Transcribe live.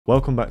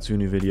Welcome back to a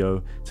new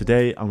video.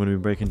 Today I'm going to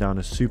be breaking down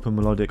a super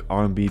melodic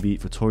R&B beat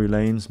for Tory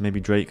Lanez, maybe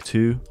Drake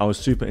too. I was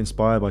super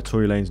inspired by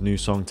Tory Lanez's new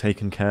song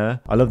Taken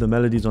Care. I love the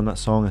melodies on that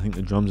song. I think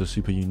the drums are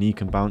super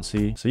unique and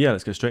bouncy. So yeah,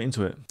 let's get straight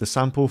into it. The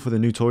sample for the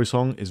new Tory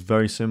song is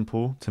very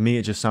simple. To me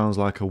it just sounds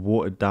like a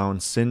watered down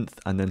synth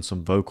and then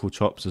some vocal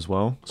chops as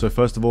well. So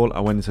first of all I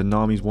went into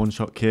Nami's one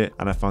shot kit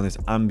and I found this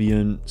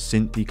ambient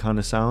synthy kind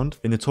of sound.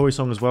 In the Tory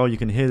song as well you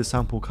can hear the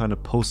sample kind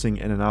of pulsing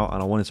in and out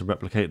and I wanted to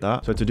replicate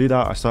that. So to do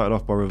that I started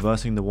off by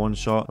reversing the one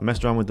shot. I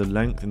messed around with the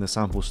length in the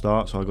sample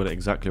start so I got it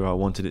exactly where I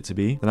wanted it to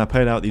be. Then I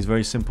played out these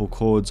very simple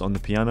chords on the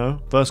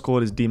piano. First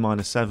chord is D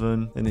minor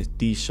 7, then it's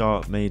D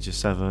sharp major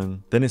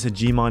 7, then it's a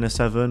G minor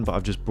 7 but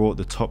I've just brought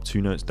the top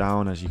two notes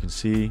down as you can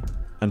see.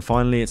 And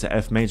finally it's an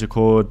F major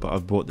chord but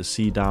I've brought the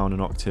C down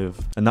an octave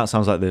and that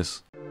sounds like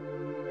this.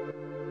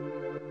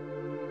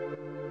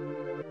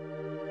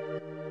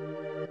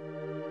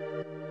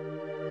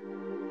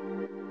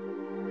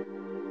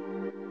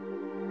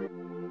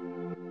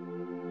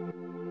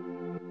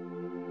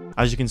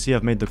 As you can see,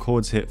 I've made the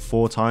chords hit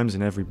 4 times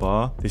in every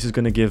bar. This is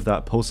going to give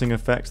that pulsing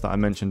effect that I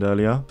mentioned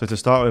earlier. So to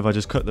start with, I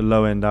just cut the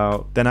low end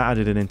out. Then I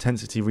added an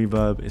intensity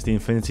reverb. It's the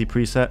infinity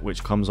preset,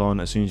 which comes on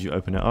as soon as you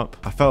open it up.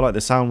 I felt like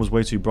the sound was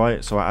way too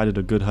bright, so I added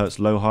a good hertz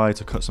low high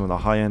to cut some of the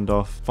high end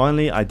off.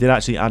 Finally, I did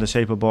actually add a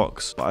shaper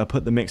box, but I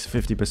put the mix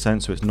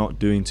 50% so it's not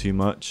doing too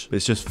much.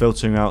 It's just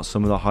filtering out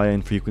some of the high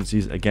end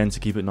frequencies again to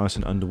keep it nice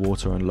and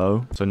underwater and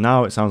low. So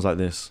now it sounds like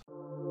this.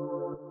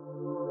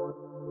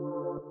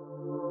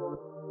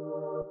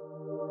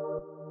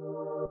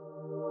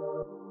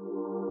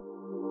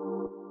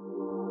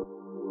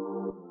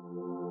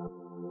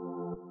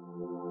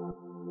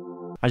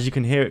 As you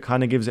can hear, it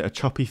kind of gives it a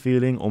choppy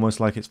feeling,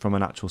 almost like it's from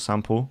an actual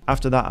sample.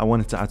 After that, I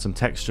wanted to add some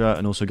texture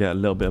and also get a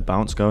little bit of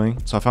bounce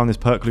going. So I found this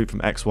perk loop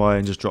from XY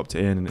and just dropped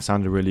it in and it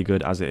sounded really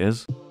good as it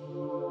is.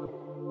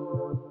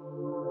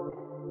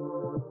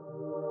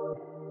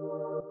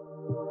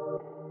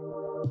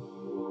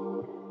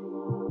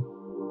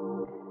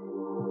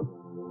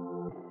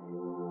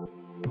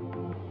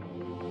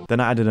 Then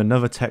I added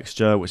another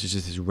texture, which is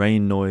just this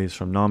rain noise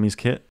from Nami's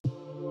kit.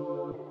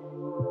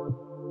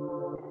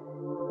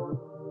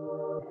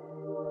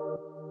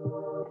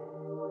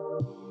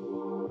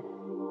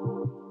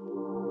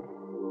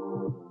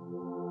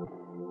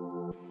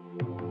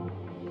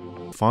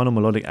 Final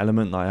melodic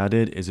element that I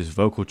added is this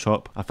vocal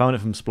chop. I found it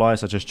from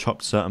Splice. I just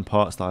chopped certain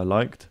parts that I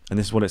liked and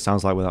this is what it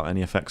sounds like without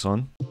any effects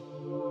on.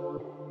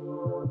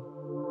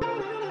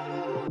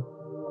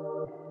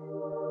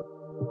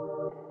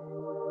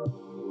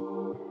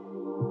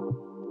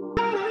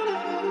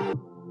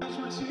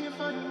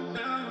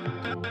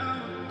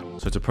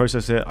 So to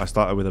process it, I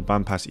started with a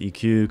bandpass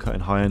EQ, cutting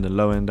high end and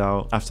low end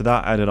out. After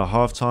that, I added a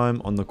halftime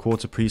on the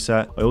quarter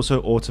preset. I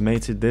also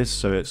automated this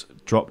so it's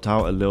dropped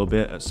out a little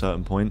bit at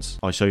certain points.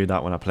 I'll show you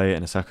that when I play it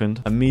in a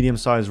second. A medium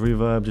sized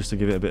reverb just to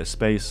give it a bit of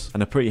space,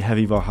 and a pretty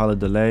heavy Valhalla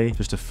delay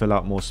just to fill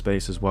out more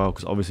space as well,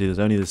 because obviously there's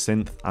only the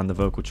synth and the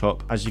vocal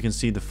chop. As you can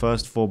see, the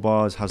first 4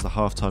 bars has the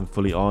halftime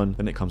fully on,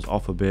 then it comes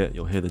off a bit,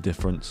 you'll hear the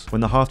difference.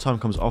 When the halftime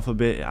comes off a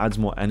bit, it adds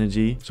more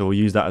energy, so we'll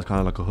use that as kind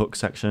of like a hook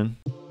section.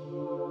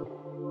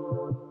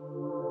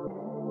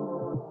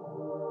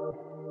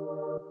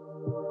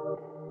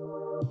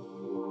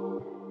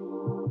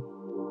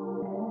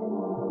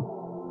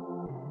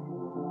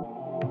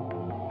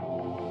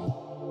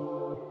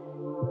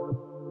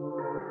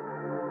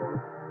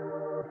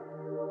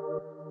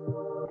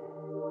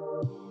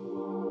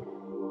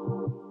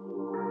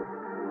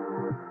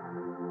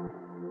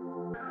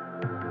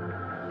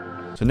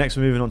 So next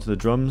we're moving on to the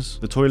drums.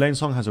 The Tory Lanez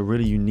song has a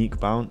really unique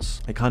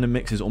bounce. It kind of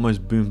mixes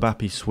almost boom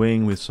bappy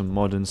swing with some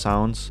modern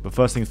sounds. But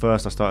first things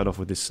first, I started off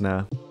with this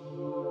snare.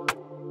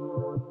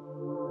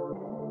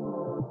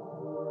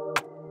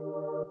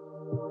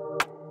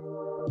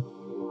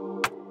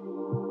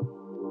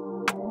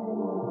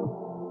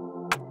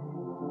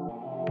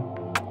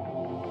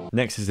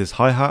 Next is this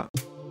hi-hat.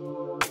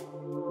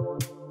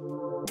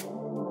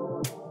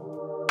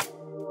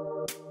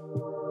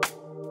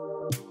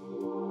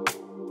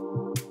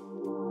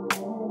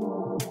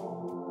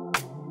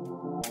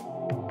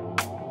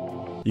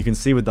 You can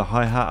see with the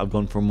hi-hat I've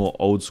gone for a more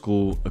old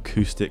school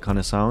acoustic kind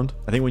of sound.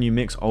 I think when you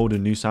mix old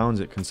and new sounds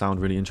it can sound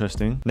really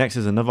interesting. Next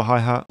is another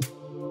hi-hat.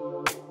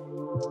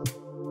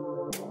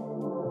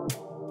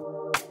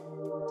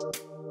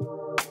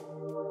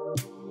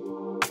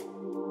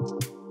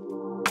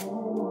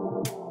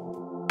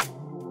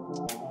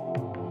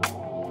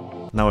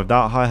 Now with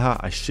that hi-hat,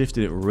 I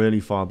shifted it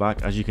really far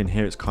back. As you can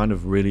hear, it's kind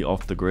of really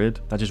off the grid.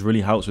 That just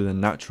really helps with a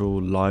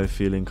natural live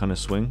feeling kind of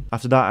swing.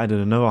 After that, I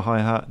added another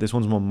hi-hat. This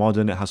one's more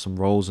modern. It has some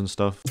rolls and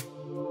stuff.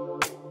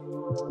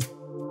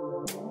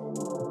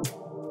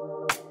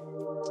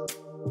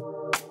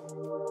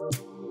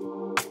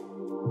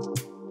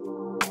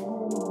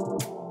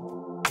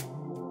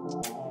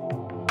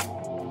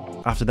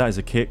 After that is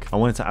a kick. I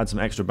wanted to add some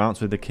extra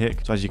bounce with the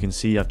kick. So as you can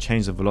see, I've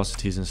changed the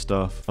velocities and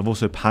stuff. I've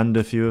also panned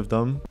a few of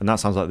them, and that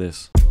sounds like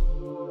this.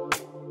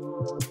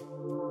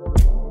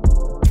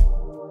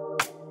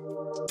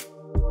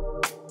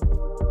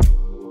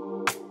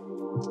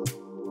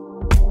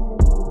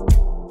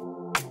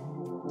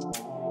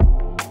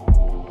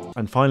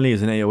 And finally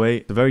is an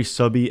 808. It's a very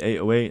subby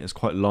 808. It's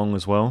quite long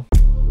as well.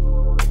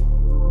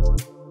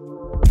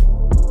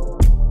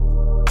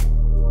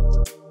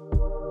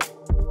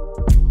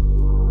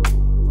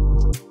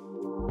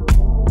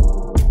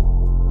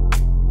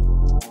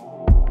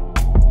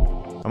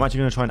 I'm actually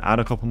going to try and add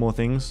a couple more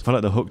things. I feel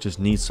like the hook just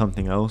needs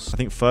something else. I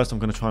think first I'm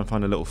going to try and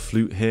find a little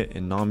flute hit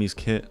in Nami's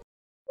kit.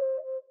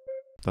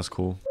 That's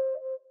cool.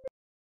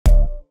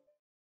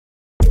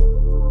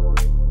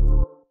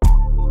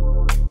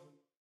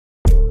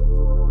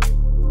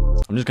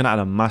 I'm just going to add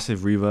a massive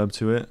reverb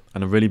to it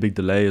and a really big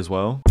delay as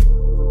well.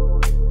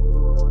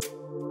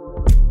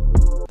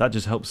 That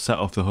just helps set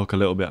off the hook a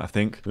little bit, I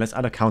think. Let's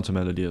add a counter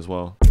melody as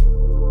well.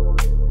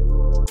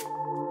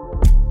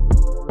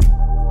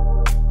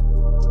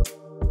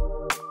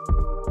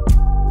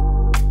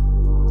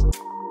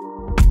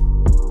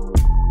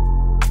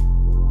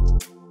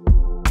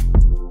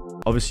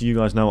 Obviously, you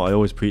guys know I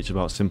always preach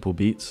about simple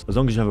beats. As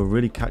long as you have a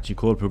really catchy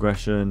chord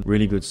progression,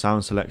 really good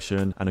sound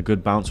selection, and a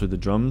good bounce with the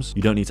drums,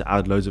 you don't need to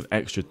add loads of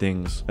extra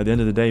things. At the end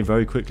of the day,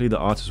 very quickly, the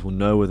artist will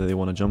know whether they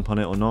want to jump on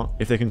it or not.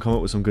 If they can come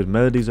up with some good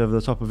melodies over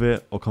the top of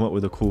it, or come up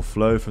with a cool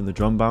flow from the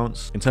drum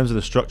bounce. In terms of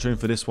the structuring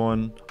for this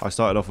one, I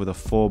started off with a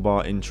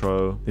 4-bar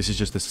intro. This is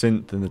just the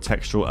synth and the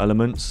textural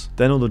elements.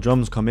 Then all the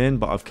drums come in,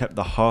 but I've kept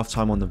the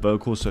halftime on the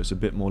vocals, so it's a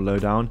bit more low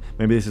down.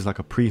 Maybe this is like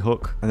a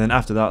pre-hook. And then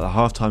after that, the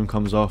halftime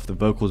comes off, the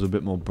vocals are a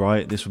bit more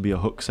bright. This would be a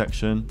hook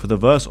section. For the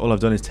verse, all I've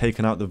done is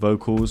taken out the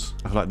vocals.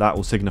 I feel like that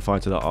will signify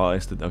to the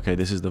artist that, okay,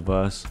 this is the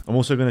verse. I'm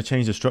also going to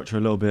change the structure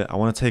a little bit. I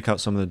want to take out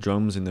some of the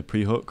drums in the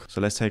pre-hook.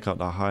 So let's take out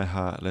the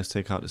hi-hat. Let's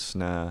take out the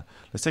snare.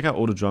 Let's take out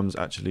all the drums,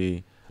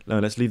 actually. No,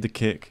 let's leave the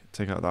kick.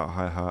 Take out that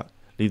hi-hat.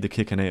 Leave the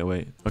kick and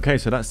 808. Okay,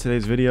 so that's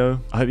today's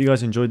video. I hope you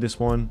guys enjoyed this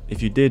one.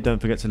 If you did, don't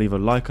forget to leave a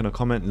like and a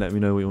comment and let me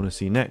know what you want to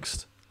see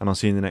next. And I'll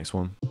see you in the next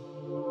one.